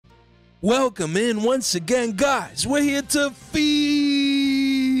Welcome in once again, guys. We're here to feed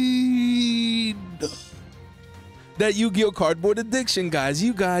that Yu-Gi-Oh cardboard addiction, guys.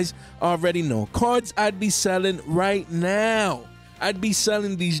 You guys already know. Cards I'd be selling right now. I'd be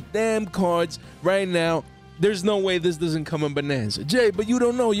selling these damn cards right now. There's no way this doesn't come in Bonanza. Jay, but you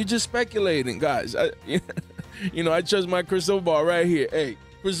don't know. You're just speculating, guys. I trust my crystal ball right here. Hey,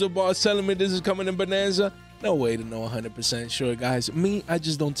 crystal ball telling me this is coming in Bonanza. No way to know 100% sure, guys. Me, I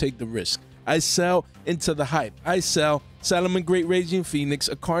just don't take the risk. I sell into the hype. I sell Salomon Great Raging Phoenix,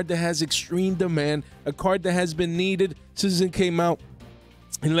 a card that has extreme demand, a card that has been needed since it came out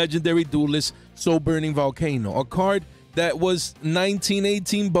in Legendary Duelist, Soul Burning Volcano. A card that was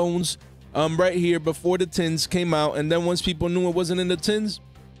 1918 bones right here before the tins came out, and then once people knew it wasn't in the tins,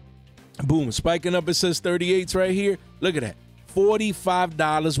 boom, spiking up. It says 38s right here. Look at that.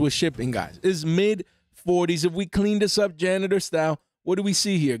 $45 with shipping, guys. It's mid-40s. If we clean this up janitor style, what do we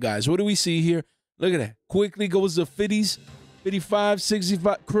see here, guys? What do we see here? Look at that. Quickly goes to 50s, 55,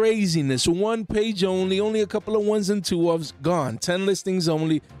 65. Craziness. One page only a couple of ones and two ofs gone. 10 listings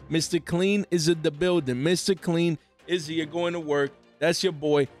only. Mr. Clean is in the building. Mr. Clean is here going to work. That's your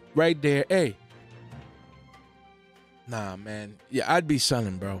boy right there. Hey. Nah, man. Yeah, I'd be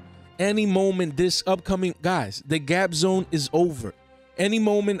selling, bro. Any moment this upcoming, guys, the gap zone is over. Any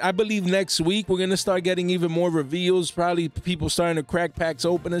moment, I believe next week, we're going to start getting even more reveals. Probably people starting to crack packs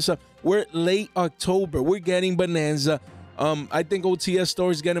open and stuff. We're late October. We're getting Bonanza. I think OTS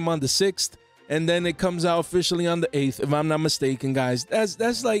stores get them on the 6th. And then it comes out officially on the 8th, if I'm not mistaken, guys.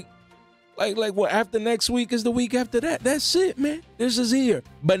 That's like what, after next week is the week after that. That's it, man. This is here.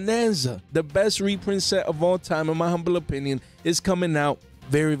 Bonanza, the best reprint set of all time, in my humble opinion, is coming out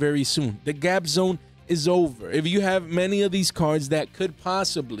very, very soon. The gap zone is over. If you have many of these cards that could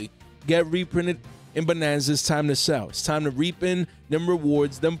possibly get reprinted in Bonanza, it's time to sell. It's time to reap in them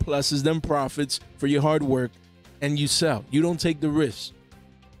rewards, them pluses, them profits for your hard work, and you sell. You don't take the risk.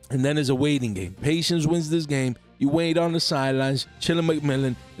 And then it's a waiting game. Patience wins this game. You wait on the sidelines, chilling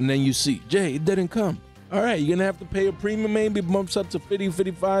McMillan, and then you see, Jay, it didn't come. All right, you're going to have to pay a premium, maybe bumps up to 50,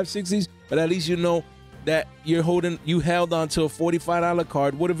 55, 60s, but at least you know that you held on to a $45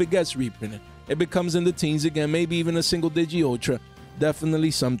 card. What if it gets reprinted? It becomes in the teens again, maybe even a single digi ultra.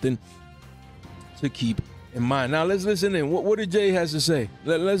 Definitely something to keep in mind. Now let's listen in. What did Jay has to say?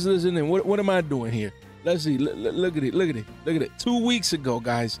 Let's listen in. What am I doing here? Let's see. Look at it. Look at it. Look at it. 2 weeks ago,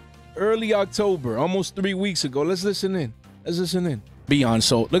 guys. Early October, almost 3 weeks ago. Let's listen in. Let's listen in. Beyond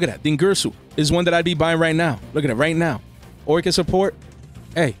so. Look at that. Dingursu is one that I'd be buying right now. Look at it right now. Orca support.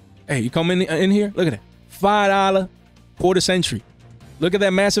 Hey, you come in here. Look at it. $5 quarter century. Look at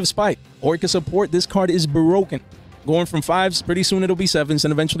that massive spike. Orca support. This card is broken. Going from 5s. Pretty soon it'll be 7s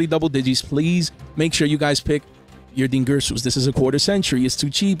and eventually double digits. Please make sure you guys pick your Dingursus. This is a quarter century. It's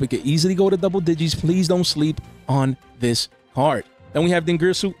too cheap. It can easily go to double digits. Please don't sleep on this card. Then we have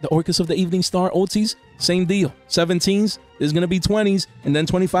Dingursu, the Orcus of the Evening Star OTs. Same deal. 17s. There's going to be 20s and then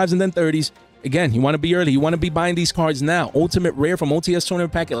 25s and then 30s. Again, you want to be early. You want to be buying these cards now. Ultimate Rare from OTS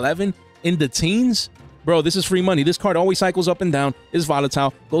Tournament Pack 11 in the teens. Bro, this is free money. This card always cycles up and down, is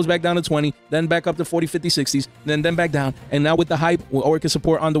volatile, goes back down to 20, then back up to 40, 50, 60s, then back down. And now with the hype, with Orca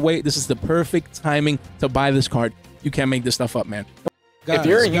support on the way, this is the perfect timing to buy this card. You can't make this stuff up, man. Guys, if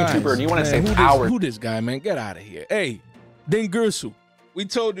you're a YouTuber and you want to say power. Who this guy, man? Get out of here. Hey, Dingursu, we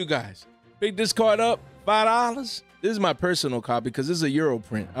told you guys, pick this card up, $5. This is my personal copy because this is a Euro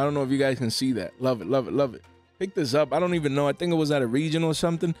print. I don't know if you guys can see that. Love it, love it, love it. Pick this up. I don't even know. I think it was at a region or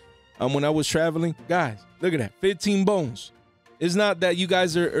something. When I was traveling. Guys, look at that. 15 bones. It's not that you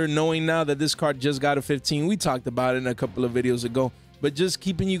guys are knowing now that this card just got a 15. We talked about it in a couple of videos ago. But just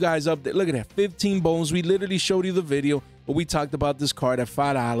keeping you guys up there. Look at that. 15 bones. We literally showed you the video. But we talked about this card at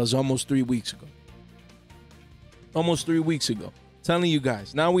 $5 almost 3 weeks ago. Almost 3 weeks ago. Telling you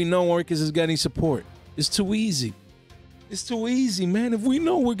guys. Now we know Orcus is getting support. It's too easy. It's too easy, man. If we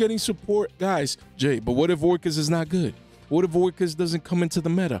know we're getting support. Guys, Jay, but what if Orcus is not good? What if Orcus doesn't come into the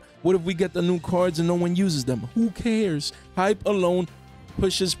meta? What if we get the new cards and no one uses them? Who cares? Hype alone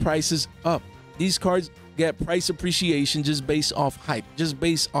pushes prices up. These cards get price appreciation just based off hype, just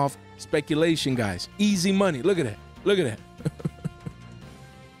based off speculation, guys. Easy money. Look at that. Look at that.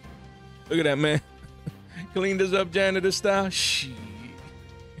 Look at that, man. Clean this up janitor style. Shit.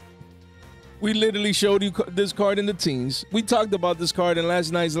 We literally showed you this card in the teens. We talked about this card in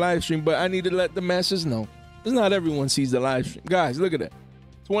last night's live stream, but I need to let the masses know. Because not everyone sees the live stream. Guys, look at that.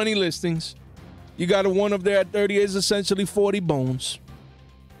 20 listings. You got a one up there at 30 is essentially 40 bones.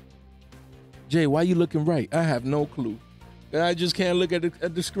 Jay, why you looking right? I have no clue. I just can't look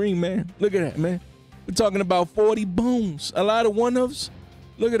at the screen, man. Look at that, man. We're talking about 40 bones. A lot of one-ofs.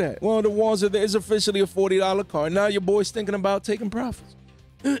 Look at that. Well, the walls are there. It's officially a $40 card. Now your boy's thinking about taking profits.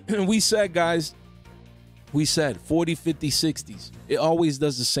 We said, guys, we said 40, 50, 60s. It always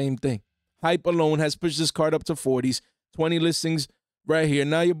does the same thing. Hype alone has pushed this card up to 40s. 20 listings right here.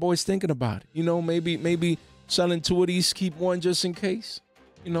 Now your boy's thinking about it. You know, maybe selling 2 of these, keep one just in case.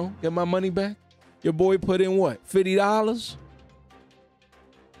 You know, get my money back. Your boy put in what? $50?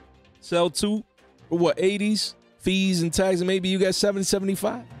 Sell 2 for what? 80s? Fees and taxes, and maybe you got 70,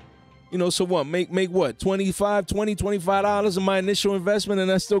 75. You know, so what? Make what? $25 of my initial investment,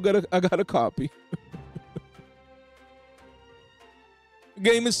 and I got a copy. The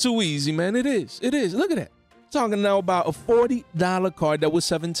game is too easy, man. It is. Look at that. Talking now about a $40 card that was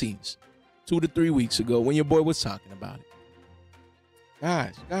 17s 2 to 3 weeks ago when your boy was talking about it.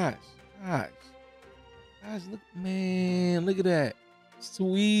 Guys, look, man, look at that. It's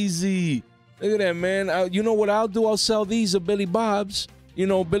too easy. Look at that, man. You know what I'll do? I'll sell these at Billy Bob's. You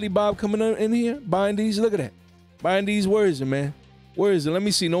know, Billy Bob coming in here, buying these. Look at that. Buying these. Where is it, man? Where is it? Let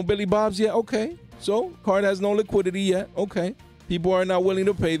me see. No Billy Bob's yet? Okay. So, card has no liquidity yet. Okay. People are not willing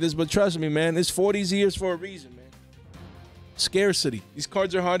to pay this, but trust me, man, it's 40s years for a reason, man. Scarcity. These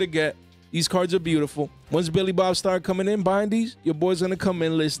cards are hard to get. These cards are beautiful. Once Billy Bob start coming in, buying these, your boy's going to come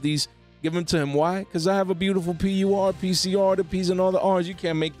in, list these, give them to him. Why? Because I have a beautiful PUR, PCR, the P's and all the R's. You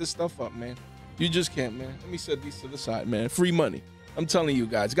can't make this stuff up, man. You just can't, man. Let me set these to the side, man. Free money. I'm telling you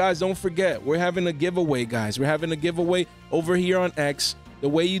guys. Guys, don't forget, we're having a giveaway, guys. We're having a giveaway over here on X. The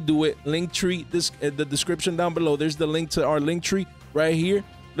way you do it, Linktree, the description down below. There's the link to our Linktree right here.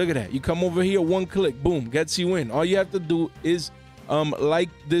 Look at that. You come over here, one click, boom, gets you in. All you have to do is like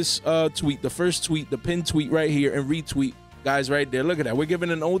this tweet, the first tweet, the pinned tweet right here, and retweet, guys, right there. Look at that. We're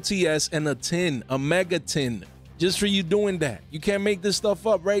giving an OTS and a 10, a mega 10, just for you doing that. You can't make this stuff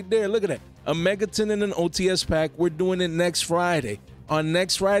up right there. Look at that. A mega 10 and an OTS pack. We're doing it next Friday. On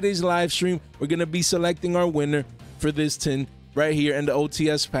next Friday's live stream, we're going to be selecting our winner for this 10 right here in the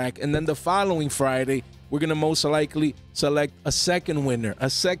OTS pack. And then the following Friday, we're going to most likely select a second winner,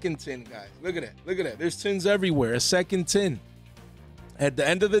 a second 10, guys. Look at that. Look at that. There's 10s everywhere, a second 10. At the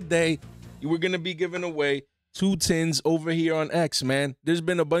end of the day, we're going to be giving away 2 10s over here on X, man. There's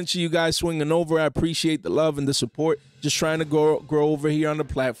been a bunch of you guys swinging over. I appreciate the love and the support. Just trying to grow over here on the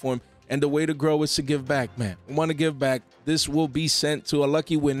platform. And the way to grow is to give back, man. We want to give back. This will be sent to a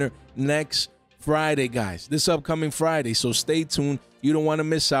lucky winner next Friday, guys. This upcoming Friday. So stay tuned. You don't want to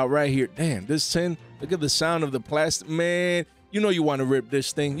miss out right here. Damn, this 10. Look at the sound of the plastic. Man, you know you want to rip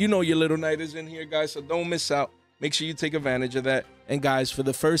this thing. You know your little night is in here, guys. So don't miss out. Make sure you take advantage of that. And guys, for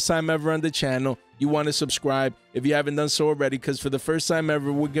the first time ever on the channel, you want to subscribe if you haven't done so already, because for the first time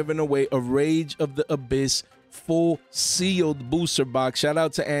ever, we're giving away a Rage of the Abyss full sealed booster box. Shout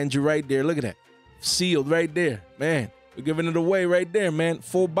out to Andrew right there. Look at that. Sealed right there. Man, we're giving it away right there, man.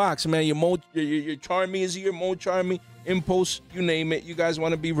 Full box, man. Your Charmy is here. Mo Charmy, Impulse, you name it. You guys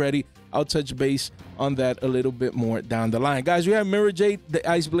want to be ready. I'll touch base on that a little bit more down the line. Guys, we have Mirror Jade, the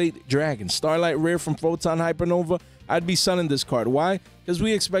Ice Blade Dragon. Starlight Rare from Photon Hypernova. I'd be selling this card. Why? Because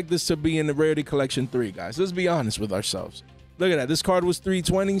we expect this to be in the Rarity Collection 3, guys. Let's be honest with ourselves. Look at that. This card was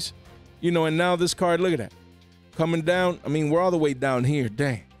 320s. You know, and now this card, look at that. Coming down. I mean, we're all the way down here.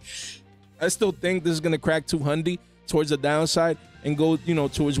 Dang. I still think this is going to crack 200 towards the downside and go, you know,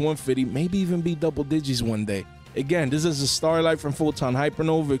 towards 150. Maybe even be double digits one day. Again, this is a Starlight from Photon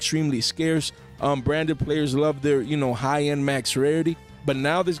Hypernova, extremely scarce. Branded players love their, you know, high-end max rarity. But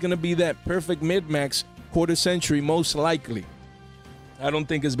now there's going to be that perfect mid-max quarter century, most likely. I don't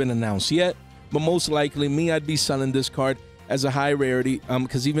think it's been announced yet, but most likely, I'd be selling this card as a high rarity,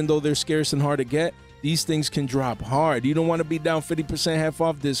 because even though they're scarce and hard to get, these things can drop hard. You don't want to be down 50% half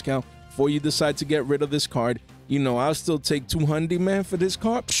off discount before you decide to get rid of this card. You know, I'll still take 200, man, for this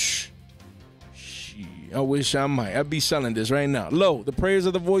card. Psh. I wish I might. I'd be selling this right now. Low, the prayers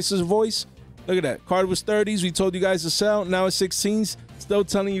of the voices voice. Look at that. Card was 30s. We told you guys to sell. Now it's 16s. Still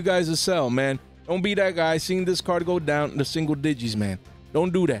telling you guys to sell, man. Don't be that guy seeing this card go down in the single digits, man.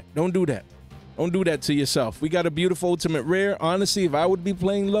 Don't do that. Don't do that. Don't do that to yourself. We got a beautiful ultimate rare. Honestly, if I would be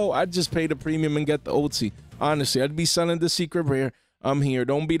playing low, I'd just pay the premium and get the OT. Honestly, I'd be selling the secret rare. I'm here.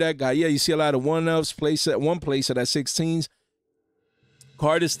 Don't be that guy. Yeah, you see a lot of one-ups, one place at 16s.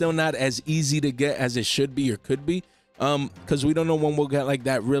 Card is still not as easy to get as it should be or could be, because we don't know when we'll get like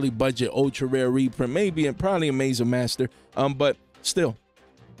that really budget ultra rare reprint, maybe, and probably a Maze of Master, but still,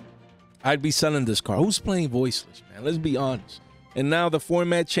 I'd be selling this card. Who's playing voiceless, man? Let's be honest. And now the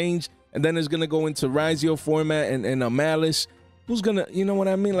format changed, and then it's gonna go into Yugioh format and a Malice. Who's gonna, you know what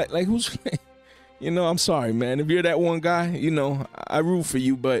I mean? Like who's, you know? I'm sorry, man. If you're that one guy, you know, I root for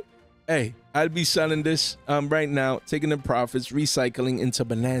you, but hey, I'd be selling this right now, taking the profits, recycling into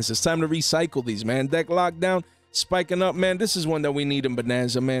Bonanza. It's time to recycle these, man. Deck lockdown, spiking up, man. This is one that we need in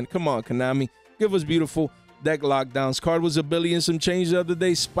Bonanza, man. Come on, Konami. Give us beautiful deck lockdowns. Card was $1 billion some change the other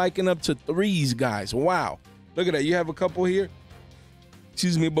day, spiking up to 3s, guys. Wow. Look at that. You have a couple here.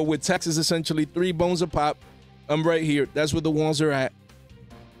 Excuse me, but with taxes, essentially 3 bones a pop. I'm right here. That's where the walls are at.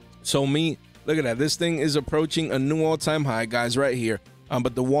 So me, look at that. This thing is approaching a new all-time high, guys, right here.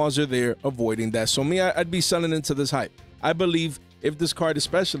 But the walls are there avoiding that. So me, I'd be selling into this hype. I believe if this card,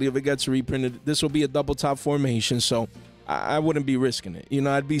 especially if it gets reprinted, this will be a double top formation. So I wouldn't be risking it. You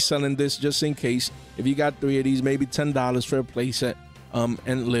know, I'd be selling this just in case. If you got 3 of these, maybe $10 for a playset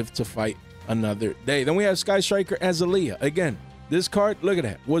and live to fight another day. Then we have Sky Striker Azalea. Again, this card, look at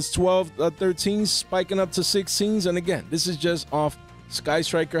that, was 12, 13s, spiking up to 16s. And again, this is just off Sky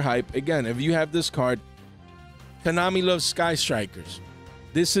Striker hype. Again, if you have this card, Konami loves Sky Strikers.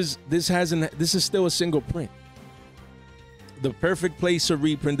 This is still a single print. The perfect place to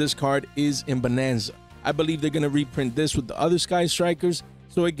reprint this card is in Bonanza. I believe they're going to reprint this with the other Sky Strikers.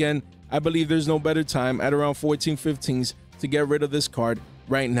 So again, I believe there's no better time at around 14, 15s to get rid of this card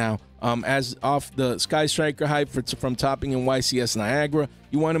right now. As off the Sky Striker hype from topping in YCS Niagara,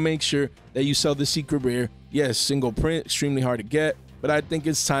 you want to make sure that you sell the secret rare. Yes, single print, extremely hard to get, but I think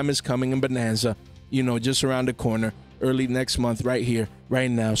its time is coming in Bonanza, you know, just around the corner, early next month, right here, right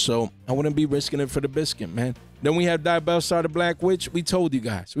now. So I wouldn't be risking it for the biscuit, man. Then we have Bellstar the Black Witch. We told you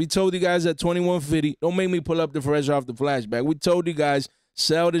guys at 2150. Don't make me pull up the fresh off the flashback. We told you guys,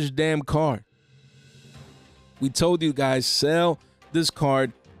 sell this damn card. We told you guys, sell this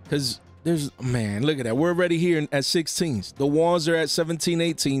card. Because there's, man, look at that. We're already here at 16s. The walls are at 17,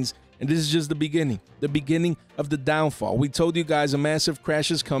 18s. And this is just the beginning of the downfall. We told you guys a massive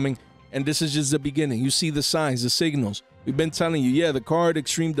crash is coming. And this is just the beginning. You see the signs, the signals. We've been telling you, yeah, the card,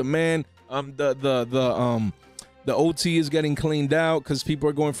 extreme demand. The OT is getting cleaned out because people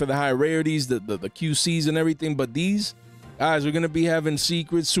are going for the high rarities, the QCs and everything. But these, guys, we're going to be having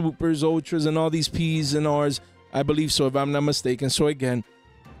secrets, supers, ultras, and all these Ps and Rs. I believe so, if I'm not mistaken. So, again,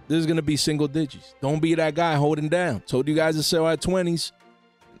 this is going to be single digits. Don't be that guy holding down. Told you guys to sell at 20s.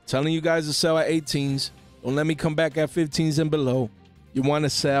 Telling you guys to sell at 18s. Don't let me come back at 15s and below. You want to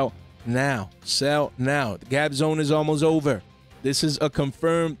sell now. Sell now. The gap zone is almost over. This is a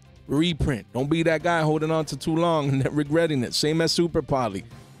confirmed reprint. Don't be that guy holding on to too long and regretting it. Same as Super Poly.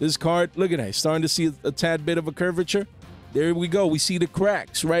 This card, look at that. Starting to see a tad bit of a curvature. There we go. We see the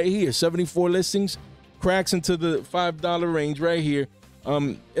cracks right here. 74 listings. Cracks into the $5 range right here.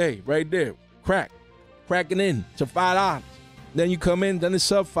 Hey, right there. Cracking in to $5. Then you come in, then it's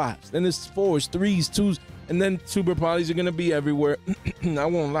sub 5s. Then it's 4s, 3s, 2s. And then Super Polys are going to be everywhere. I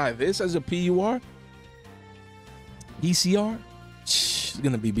won't lie. This as a PUR, ECR, it's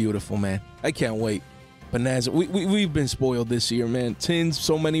going to be beautiful, man. I can't wait. Bonanza. We've been spoiled this year, man. Tins,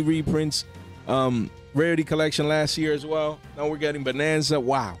 so many reprints. Rarity collection last year as well. Now we're getting Bonanza.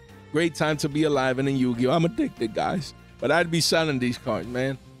 Wow. Great time to be alive and in Yu-Gi-Oh! I'm addicted, guys. But I'd be selling these cards,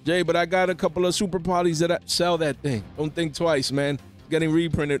 man. Jay, but I got a couple of Super Polys that sell that thing. Don't think twice, man. Getting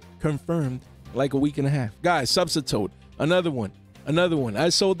reprinted, confirmed, like a week and a half. Guys, Substitute, another one. I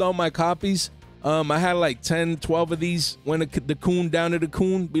sold all my copies. I had like 10, 12 of these. When the coon down to the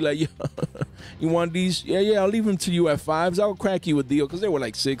coon, be like, yo, you want these? Yeah, I'll leave them to you at 5s. I'll crack you a deal because they were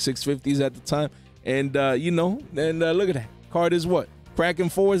like 650s at the time. And, you know, and look at that. Card is what? Cracking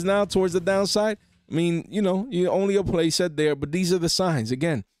 4s now towards the downside. I mean, you know, you only a playset there, but these are the signs.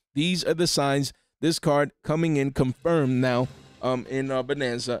 Again, these are the signs. This card coming in confirmed now in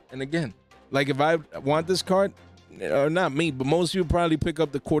Bonanza. And again, like if I want this card, or not me, but most of you probably pick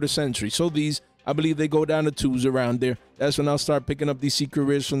up the quarter century. So these, I believe they go down to 2s around there. That's when I'll start picking up these secret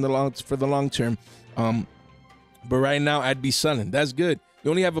rares for the long term. But right now, I'd be selling. That's good.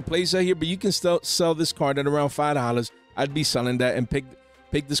 You only have a playset here, but you can still sell this card at around $5. I'd be selling that and pick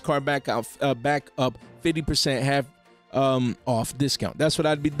this card back up 50% half off discount. That's what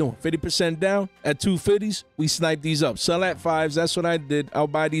I'd be doing. 50% down at 250s. We snipe these up. Sell at 5s. That's what I did. I'll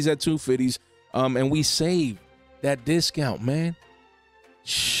buy these at 250s. And we save that discount, man.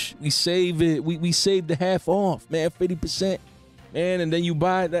 Shh, we save it. We save the half off, man. 50%, man. And then you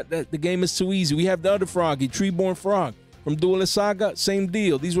buy that. The game is too easy. We have the other Froggy, Treeborn Frog from Duel Saga. Same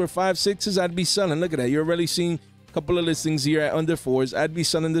deal. These were 5, 6s. I'd be selling. Look at that. You're already seeing a couple of listings here at under 4s. I'd be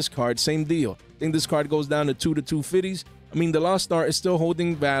selling this card. Same deal. I think this card goes down to 2 to 250s. I mean, the Lost Star is still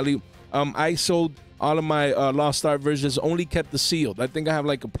holding value. I sold all of my Lost Star versions. Only kept the sealed. I think I have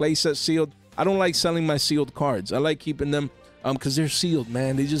like a playset sealed. I don't like selling my sealed cards. I like keeping them because they're sealed,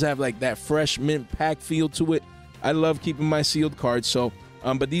 man. They just have like that fresh mint pack feel to it. I love keeping my sealed cards. So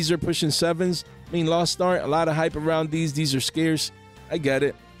But these are pushing 7s. I mean, Lost Start, a lot of hype around these. These are scarce. I get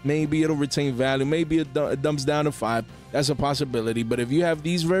it. Maybe it'll retain value. Maybe it dumps down to 5. That's a possibility. But if you have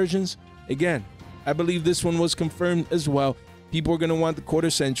these versions, again, I believe this one was confirmed as well. People are going to want the quarter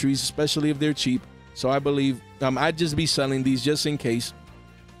centuries, especially if they're cheap. So I believe I'd just be selling these just in case.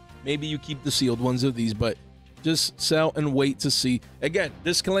 Maybe you keep the sealed ones of these, but just sell and wait to see. Again,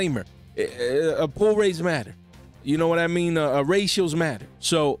 disclaimer, pull rates matter. You know what I mean? Ratios matter.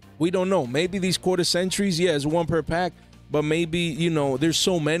 So we don't know. Maybe these quarter centuries, yeah, it's 1 per pack, but maybe, you know, there's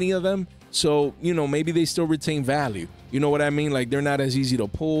so many of them. So, you know, maybe they still retain value. You know what I mean? Like, they're not as easy to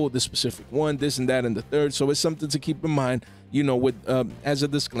pull, the specific one, this and that, and the third. So it's something to keep in mind, you know, with as a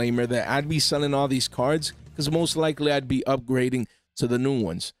disclaimer that I'd be selling all these cards because most likely I'd be upgrading to the new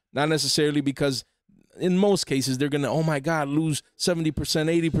ones. Not necessarily because in most cases they're going to, oh my God, lose 70%,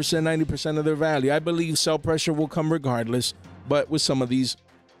 80%, 90% of their value. I believe sell pressure will come regardless. But with some of these,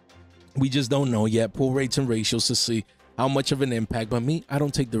 we just don't know yet. Pull rates and ratios to see how much of an impact. But me, I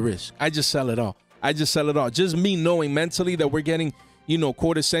don't take the risk. I just sell it all. Just me knowing mentally that we're getting, you know,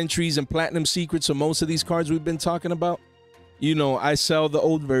 quarter centuries and platinum secrets of most of these cards we've been talking about. You know, I sell the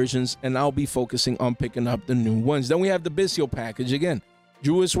old versions and I'll be focusing on picking up the new ones. Then we have the Bistio package again.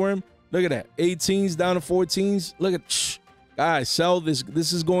 Jewis Worm, look at that. 18s down to 14s. Look at, guys, sell this.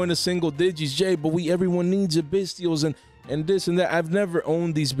 This is going to single digits, Jay, but everyone needs a Bistios and this and that. I've never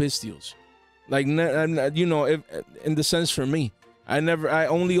owned these Bistios. Like, you know, in the sense for me, I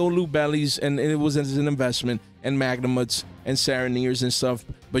only own Loot Bellies, and it was as an investment, and Magnamuts and Saraniers and stuff.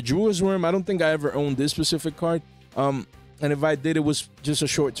 But Jewis Worm, I don't think I ever owned this specific card. And if I did, it was just a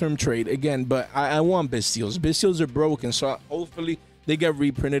short-term trade again. But I want Bistios. Bistios are broken, so hopefully they get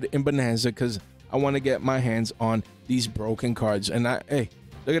reprinted in Bonanza because I want to get my hands on these broken cards. And hey,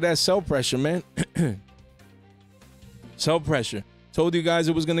 look at that sell pressure, man. Sell pressure. Told you guys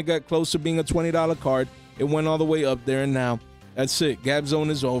it was going to get close to being a $20 card. It went all the way up there, and now that's it. Gap zone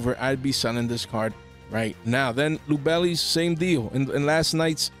is over. I'd be selling this card right now. Then Lubelli's, same deal. In last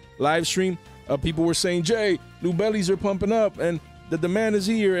night's live stream, people were saying, Jay, Lubelli's are pumping up, and the demand is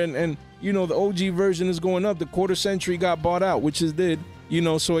here, and you know, the OG version is going up. The quarter century got bought out, which it did. You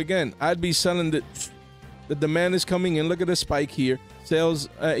know, so again, I'd be selling the demand is coming in. Look at the spike here. Sales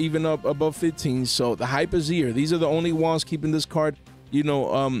even up above 15. So the hype is here. These are the only ones keeping this card, you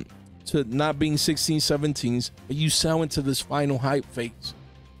know, to not being 16, 17s. But you sell into this final hype phase.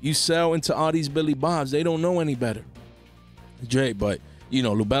 You sell into all these Billy Bobs. They don't know any better. Jay, but, you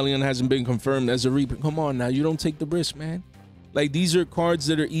know, Lubellion hasn't been confirmed as a reprint. Come on now. You don't take the risk, man. Like, these are cards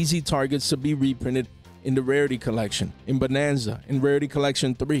that are easy targets to be reprinted in the Rarity Collection, in Bonanza, in Rarity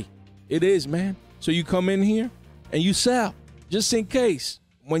Collection 3. It is, man. So you come in here and you sell, just in case.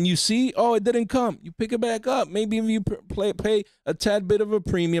 When you see, oh, it didn't come, you pick it back up. Maybe if you pay a tad bit of a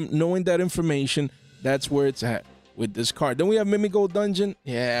premium, knowing that information, that's where it's at with this card. Then we have Mimigo Dungeon.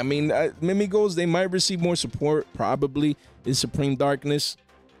 Yeah, I mean, Mimigos, they might receive more support, probably, in Supreme Darkness,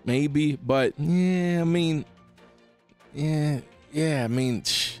 maybe. But, yeah, I mean, yeah,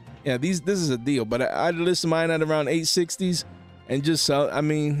 this is a deal. But I'd list mine at around 860s and just sell.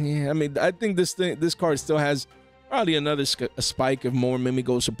 I think this card still has probably another spike if more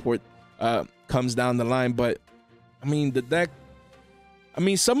Mimigo support comes down the line. But I mean, the deck,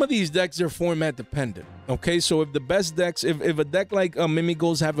 some of these decks are format dependent. Okay, so if the best decks, if a deck like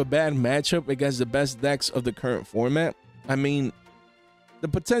Mimigos have a bad matchup against the best decks of the current format, I mean, the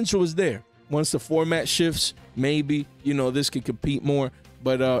potential is there. Once the format shifts, maybe, you know, this could compete more.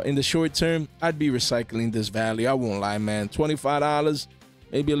 But in the short term, I'd be recycling this value. I won't lie, man. $25,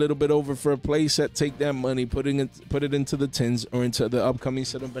 maybe a little bit over for a play set. Take that money, put it into the tins or into the upcoming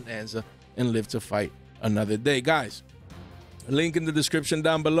set of Bonanza and live to fight another day. Guys, link in the description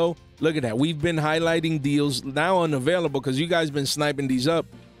down below. Look at that. We've been highlighting deals now unavailable because you guys been sniping these up,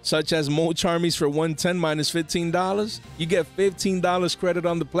 such as Mo Charmies for 110 minus $15. You get $15 credit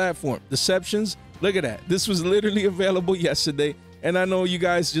on the platform. Deceptions, look at that. This was literally available yesterday. And I know you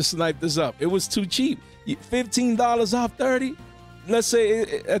guys just sniped this up. It was too cheap. $15 off 30. Let's say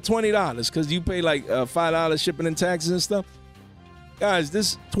at $20 because you pay like $5 shipping and taxes and stuff. Guys,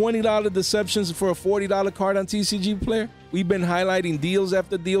 this $20 deceptions for a $40 card on TCG Player. We've been highlighting deals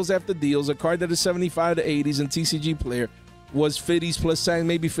after deals after deals. A card that is 75 to 80s in TCG Player was 50s plus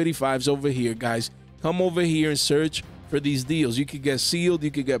maybe 55s over here, guys. Come over here and search for these deals. You could get sealed, you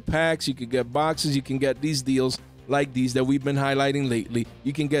could get packs, you could get boxes, you can get these deals like these that we've been highlighting lately.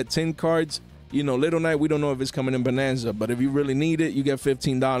 You can get 10 cards. You know, Little Night, we don't know if it's coming in Bonanza, but if you really need it, you get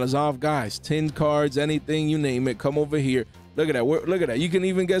 $15 off. Guys, 10 cards, anything, you name it, come over here. Look at that. Look at that. You can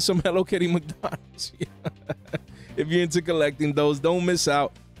even get some Hello Kitty McDonald's. if you're into collecting those, don't miss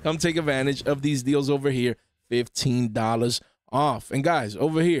out. Come take advantage of these deals over here. $15 off. And guys,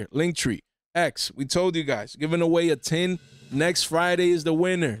 over here, Linktree, X, we told you guys, giving away a 10. Next Friday is the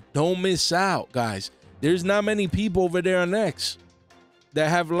winner. Don't miss out, guys. There's not many people over there on X that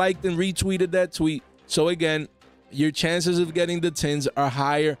have liked and retweeted that tweet. So again, your chances of getting the 10s are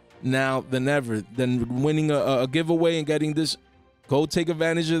higher now than ever, than winning a giveaway and getting this. Go take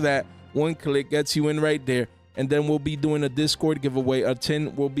advantage of that. One click gets you in right there. And then we'll be doing a Discord giveaway. A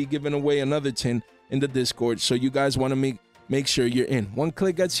 10, we'll be giving away another 10 in the Discord. So you guys want to make sure you're in. One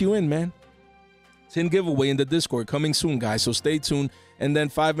click gets you in, man. 10 giveaway in the Discord coming soon, guys. So stay tuned. And then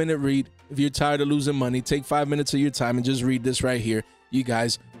 5-minute read. If you're tired of losing money, take 5 minutes of your time and just read this right here. You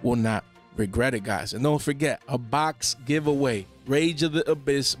guys will not regret it, guys. And don't forget, a box giveaway. Rage of the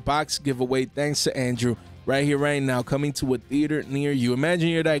Abyss box giveaway. Thanks to Andrew. Right here, right now, coming to a theater near you. Imagine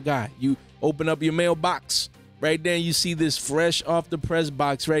you're that guy. You open up your mailbox. Right there, you see this fresh off the press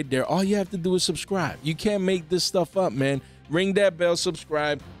box right there. All you have to do is subscribe. You can't make this stuff up, man. Ring that bell,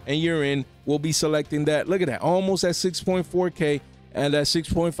 subscribe, and you're in. We'll be selecting that. Look at that. Almost at 6.4K and at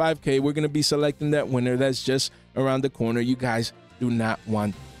 6.5K. We're going to be selecting that winner. That's just around the corner. You guys do not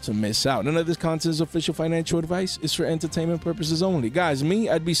want to miss out. None of this content is official financial advice. It's for entertainment purposes only. Guys, me,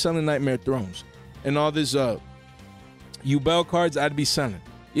 I'd be selling Nightmare Thrones. And all this Yugioh cards, I'd be selling.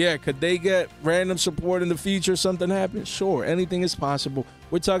 Yeah, could they get random support in the future? Something happens? Sure, anything is possible.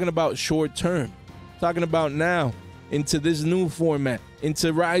 We're talking about short term. Talking about now into this new format,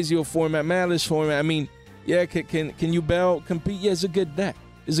 into Yugioh format, Malice format. I mean, yeah, can Yugioh compete? Yeah, it's a good deck.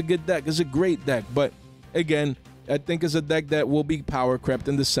 It's a good deck. It's a great deck. But again, I think it's a deck that will be power crept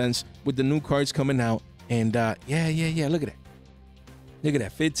in the sense with the new cards coming out. And yeah. Look at that. Look at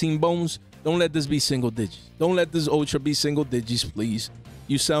that. 15 bones. Don't let this be single digits. Don't let this Ultra be single digits, please.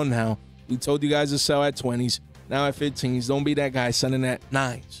 You sell now. We told you guys to sell at 20s. Now at 15s. Don't be that guy selling at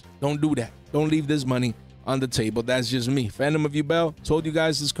 9s. Don't do that. Don't leave this money on the table. That's just me. Phantom of Yugioh. Told you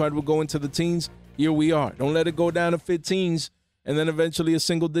guys this card will go into the teens. Here we are. Don't let it go down to 15s and then eventually a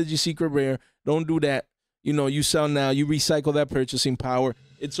single digit secret rare. Don't do that. You know, you sell now. You recycle that purchasing power.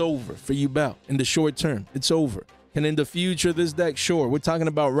 It's over for Yugioh. In the short term, it's over. And in the future, this deck, sure. We're talking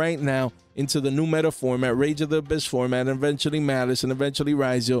about right now into the new meta format, Rage of the Abyss format, and eventually Malice, and eventually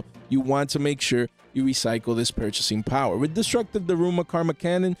Yugioh. You want to make sure you recycle this purchasing power. With Destructive Daruma Karma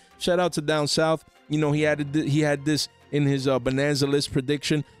Cannon, shout out to Down South. You know, he had this in his Bonanza list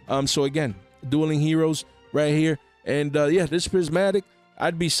prediction. So again, Dueling Heroes right here. And yeah, this Prismatic,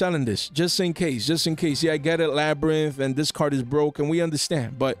 I'd be selling this just in case. Yeah, I get it, Labyrinth, and this card is broken. We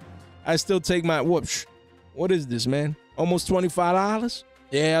understand. But I still take my, whoops. What is this, man? Almost $25?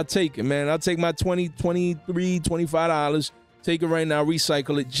 Yeah, I'll take it, man. I'll take my $20, $23, $25. Take it right now,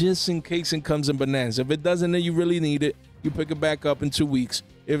 recycle it just in case it comes in Bonanza. If it doesn't, then you really need it. You pick it back up in 2 weeks.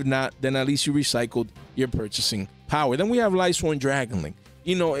 If not, then at least you recycled your purchasing power. Then we have Lightsworn Dragonlink.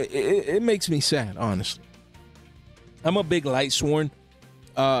 You know, it makes me sad, honestly. I'm a big Lightsworn,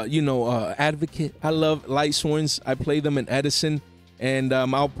 advocate. I love Lightsworns. I play them in Edison. And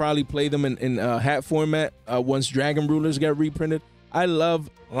I'll probably play them in hat format once Dragon Rulers get reprinted. I love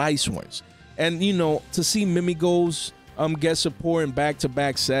Lightsworns. And, you know, to see Mimigos get support in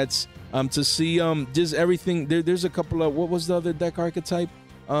back-to-back sets, to see just everything. There's a couple of, what was the other deck archetype?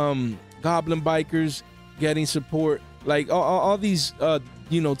 Goblin Bikers getting support. Like all these,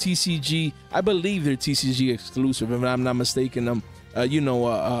 TCG. I believe they're TCG exclusive, if I'm not mistaken.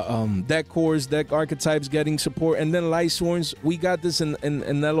 Deck cores, deck archetypes getting support, and then Lightsworns. We got this in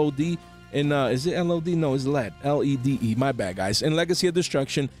LOD. Is it LOD? No, it's LED. LEDE. My bad, guys. And Legacy of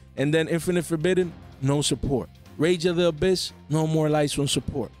Destruction, and then Infinite Forbidden, no support. Rage of the Abyss, no more Lightsworn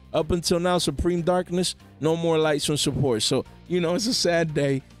support. Up until now, Supreme Darkness, no more Lightsworn support. So, you know, it's a sad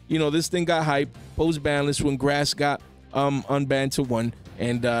day. You know, this thing got hype post-balance when Grass got unbanned to 1.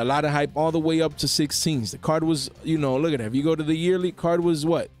 And a lot of hype all the way up to 16s. The card was, look at that. If you go to the yearly, card was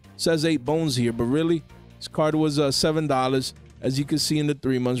what? Says 8 bones here, but really, this card was $7, as you can see in the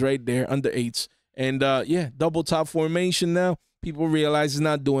 3 months right there, under 8s. And yeah, double top formation now. People realize it's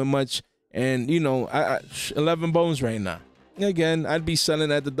not doing much. And, 11 bones right now. Again, I'd be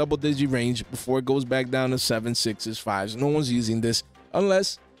selling at the double-digit range before it goes back down to 7, 6s, 5s. No one's using this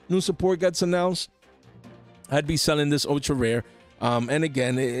unless new support gets announced. I'd be selling this ultra rare. And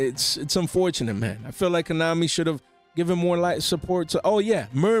again, it's unfortunate, man. I feel like Konami should have given more light support to. Oh yeah,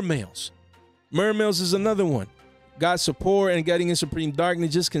 Mermails. Mermails is another one. Got support and getting in Supreme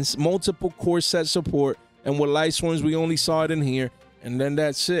Darkness, just multiple core set support. And with Lightsworns, we only saw it in here, and then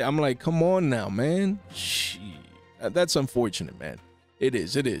that's it. I'm like, come on now, man. That's unfortunate, man. It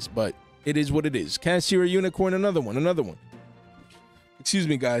is. But it is what it is. Cashier Unicorn, another one. Excuse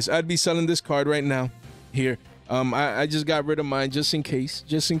me, guys. I'd be selling this card right now here. I just got rid of mine just in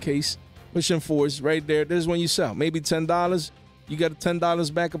case. Pushing fours right there. There's one you sell. Maybe $10. You got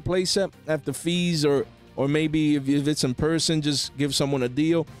 $10 back a playset after fees, or maybe if it's in person, just give someone a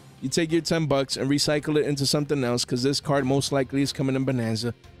deal. You take your $10 and recycle it into something else, because this card most likely is coming in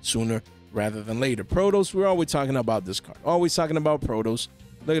Bonanza sooner rather than later. Protos, we're always talking about this card. Always talking about Protos.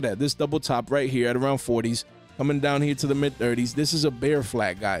 Look at that. This double top right here at around 40s. Coming down here to the mid-30s. This is a bear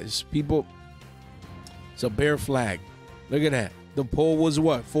flag, guys. People, it's a bear flag. Look at that. The pull was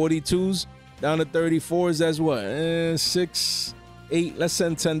what? 42s down to 34s. That's what? 6, 8, let's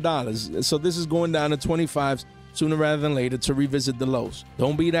send $10. So this is going down to 25s sooner rather than later to revisit the lows.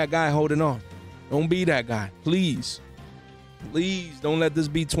 Don't be that guy holding on. Don't be that guy. Please. Please don't let this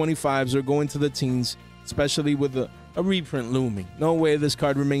be 25s or go into the teens, especially with a reprint looming. No way this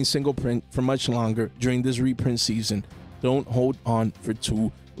card remains single print for much longer during this reprint season. Don't hold on for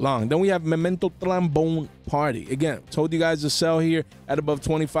too long. Then we have Memento Trombone Party. Again, told you guys to sell here at above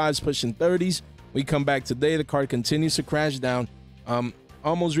 25s, pushing 30s. We come back today. The card continues to crash down.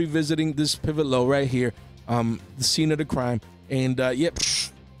 Almost revisiting this pivot low right here. The scene of the crime. And yep.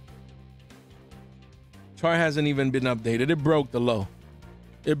 Chart hasn't even been updated. It broke the low.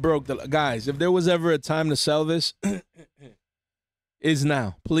 Guys, if there was ever a time to sell this, is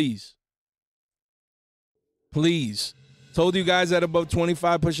now. Please. Told you guys at above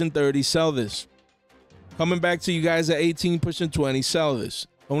 25, pushing 30, sell this. Coming back to you guys at 18, pushing 20, sell this.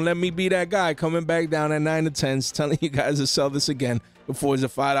 Don't let me be that guy coming back down at 9 to 10s, telling you guys to sell this again before it's a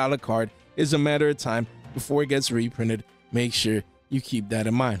 $5 card. It's a matter of time before it gets reprinted. Make sure you keep that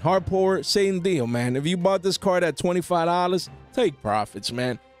in mind. Hard Pour, same deal, man. If you bought this card at $25, take profits,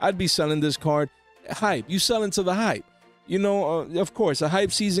 man. I'd be selling this card. Hype. You sell into the hype. You know, of course, a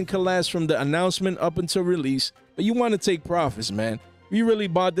hype season can last from the announcement up until release, but you want to take profits, man. If you really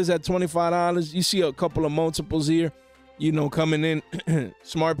bought this at $25, you see a couple of multiples here, you know, coming in.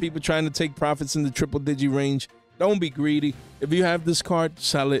 Smart people trying to take profits in the triple-digit range. Don't be greedy. If you have this card,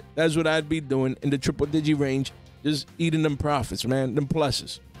 sell it. That's what I'd be doing in the triple-digit range. Just eating them profits, man, them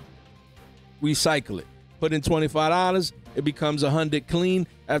pluses. Recycle it. Put in $25, it becomes $100 clean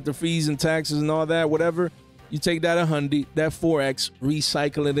after fees and taxes and all that, whatever. You take that $100, that 4X,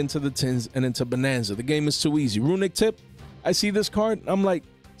 recycle it into the 10s and into Bonanza. The game is too easy. Runic Tip, I see this card, I'm like,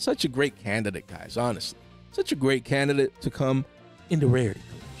 such a great candidate, guys, honestly. Such a great candidate to come in the rarity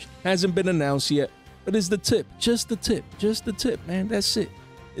collection. Hasn't been announced yet, but it's the tip. Just the tip, man. That's it.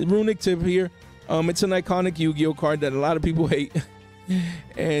 Runic Tip here. It's an iconic Yu-Gi-Oh card that a lot of people hate.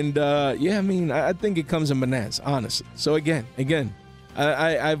 And yeah, I mean, I think it comes in Bonanza, honestly. So again,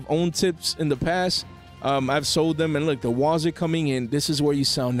 I've owned tips in the past. I've sold them, and look, the walls are coming in. This is where you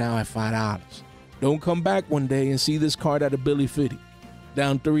sell now at $5. Don't come back one day and see this card at a Billy Fitty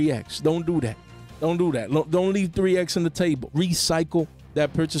down 3X. Don't do that. Don't leave 3X on the table. Recycle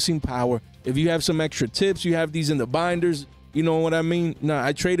that purchasing power. If you have some extra tips, you have these in the binders. You know what I mean? Nah,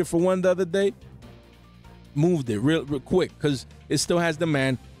 I traded for one the other day. Moved it real quick because it still has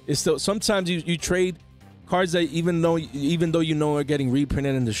demand. It's still, sometimes you trade cards that even though you know are getting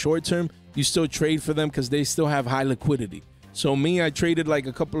reprinted in the short term, you still trade for them because they still have high liquidity. So me, I traded like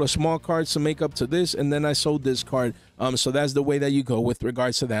a couple of small cards to make up to this, and then I sold this card. So that's the way that you go with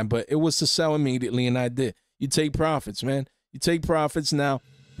regards to that. But it was to sell immediately, and I did. You take profits, man. You take profits. Now,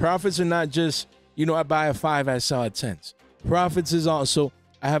 profits are not just, you know, I buy a 5, I sell at 10s. Profits is also,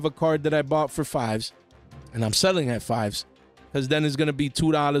 I have a card that I bought for 5s, and I'm selling at 5s, because then it's going to be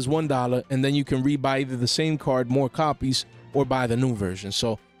 $2, $1, and then you can rebuy either the same card, more copies, or buy the new version.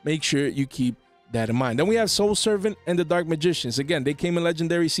 So make sure you keep that in mind. Then we have Soul Servant and the Dark Magicians. Again, they came in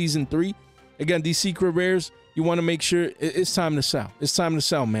Legendary Season 3. Again, these secret rares, you want to make sure it's time to sell. It's time to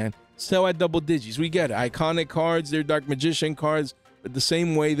sell, man. Sell at double digits. We get it. Iconic cards, they're Dark Magician cards, but the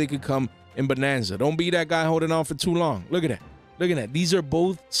same way they could come in Bonanza. Don't be that guy holding on for too long. Look at that. Look at that. These are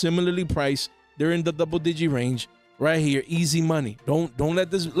both similarly priced. They're in the double digit range right here. Easy money. Don't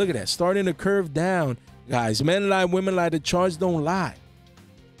let this, look at that. Starting to curve down, guys. Men lie, women lie. The charts don't lie.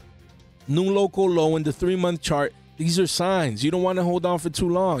 New local low in the 3-month chart. These are signs. You don't want to hold on for too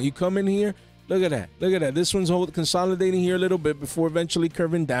long. You come in here. Look at that. Look at that. This one's consolidating here a little bit before eventually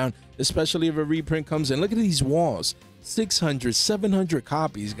curving down, especially if a reprint comes in. Look at these walls. 600, 700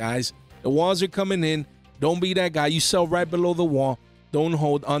 copies, guys. The walls are coming in. Don't be that guy. You sell right below the wall. Don't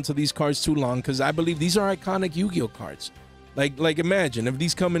hold onto these cards too long, because I believe these are iconic Yu-Gi-Oh cards. Like imagine if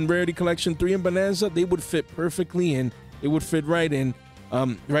these come in Rarity Collection 3 and Bonanza, they would fit perfectly in. It would fit right in,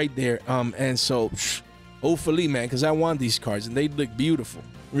 right there. And so hopefully, man, because I want these cards and they look beautiful.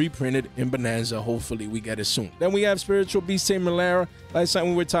 reprinted in Bonanza. Hopefully we get it soon. Then we have Spiritual Beast Tamer Lara. Last time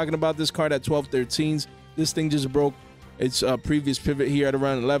we were talking about this card at 12-13s. This thing just broke its previous pivot here at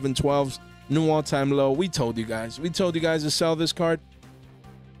around 11-12s. New all-time low. We told you guys. We told you guys to sell this card.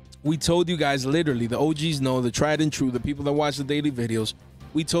 We told you guys, literally, the OGs know, the tried and true, the people that watch the daily videos.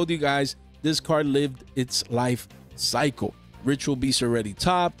 We told you guys this card lived its life cycle. Ritual Beast already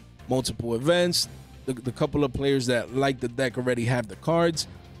top, multiple events. The couple of players that like the deck already have the cards.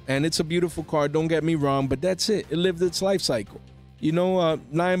 And it's a beautiful card, don't get me wrong, but that's it. It lived its life cycle. You know,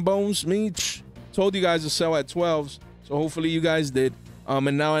 9 bones, told you guys to sell at 12s. So hopefully you guys did.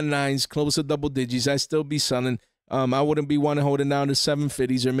 And now at 9s, close to double digits, I still be selling. I wouldn't be wanting holding down to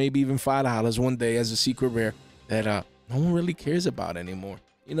 $7.50s or maybe even $5 one day as a secret rare that no one really cares about anymore.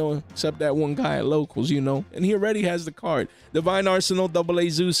 You know, except that one guy at Locals, you know. And he already has the card. Divine Arsenal, AA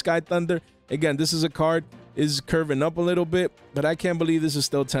Zeus, Sky Thunder. Again, this is a card, is curving up a little bit, but I can't believe this is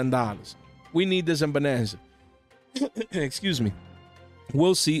still $10. We need this in Bonanza. Excuse me.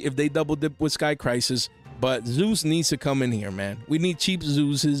 We'll see if they double dip with Sky Crisis, but Zeus needs to come in here, man. We need cheap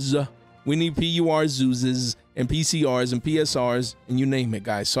Zeuses. We need PUR Zeuses and PCRs and PSRs and you name it,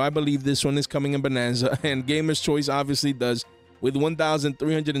 guys. So I believe this one is coming in Bonanza, and Gamer's Choice obviously does with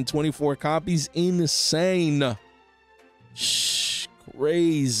 1,324 copies. Insane. Shh,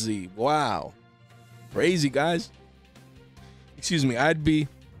 crazy. Wow. Crazy, guys. Excuse me. I'd be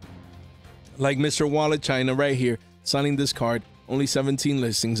like Mr. Wallet China right here selling this card. Only 17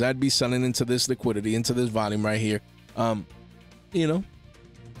 listings. I'd be selling into this liquidity, into this volume right here. You know,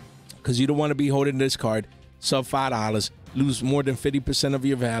 because you don't want to be holding this card sub $5, lose more than 50% of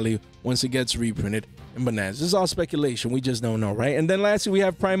your value once it gets reprinted in Bonanza. This is all speculation. We just don't know, right? And then lastly, we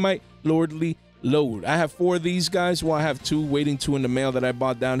have Primite Lordly Load. I have 4 of these guys. Well, I have 2 waiting, 2 in the mail that I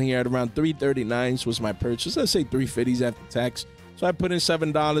bought down here at around $3.39 was my purchase. Let's say $3.50s after tax. So I put in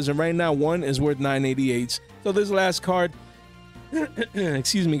 $7, and right now one is worth $9.88. So this last card,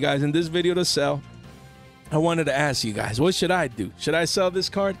 excuse me, guys, in this video to sell, I wanted to ask you guys, what should I do? Should I sell this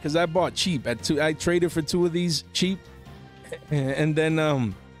card? Because I bought cheap at 2. I traded for 2 of these cheap, and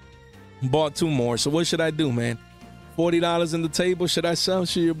then bought 2 more. So what should I do, man? $40 in the table. Should I sell?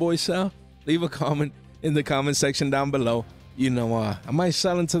 Should your boy sell? Leave a comment in the comment section down below. You know, I might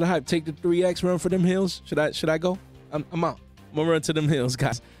sell into the hype. Take the 3X, run for them hills. Should I go? I'm out. I'm gonna run to them hills,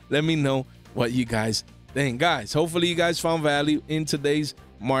 guys. Let me know what you guys think, guys. Hopefully you guys found value in today's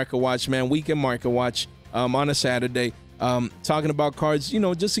Market Watch, man. Weekend Market Watch. On a Saturday, talking about cards, you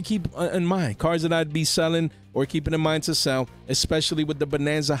know, just to keep in mind, cards that I'd be selling or keeping in mind to sell, especially with the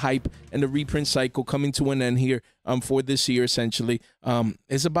Bonanza hype and the reprint cycle coming to an end here for this year, essentially.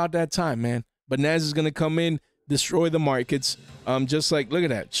 It's about that time, man. Bonanza is going to come in, destroy the markets, just like, look at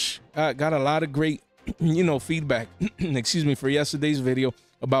that. Got a lot of great, you know, feedback, excuse me, for yesterday's video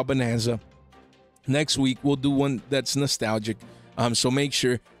about Bonanza. Next week, we'll do one that's nostalgic, so make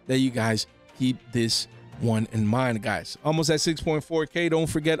sure that you guys keep this one in mind, guys. Almost at 6.4K. Don't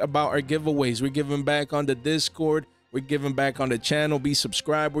forget about our giveaways. We're giving back on the Discord. We're giving back on the channel. Be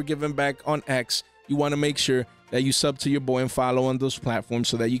subscribed. We're giving back on X. You want to make sure that you sub to your boy and follow on those platforms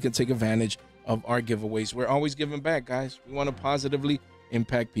so that you can take advantage of our giveaways. We're always giving back, guys. We want to positively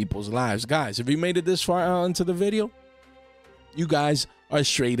impact people's lives. Guys, if you made it this far into the video, you guys are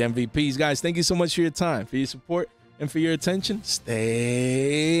straight MVPs. Guys, thank you so much for your time, for your support, and for your attention.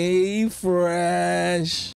 Stay fresh.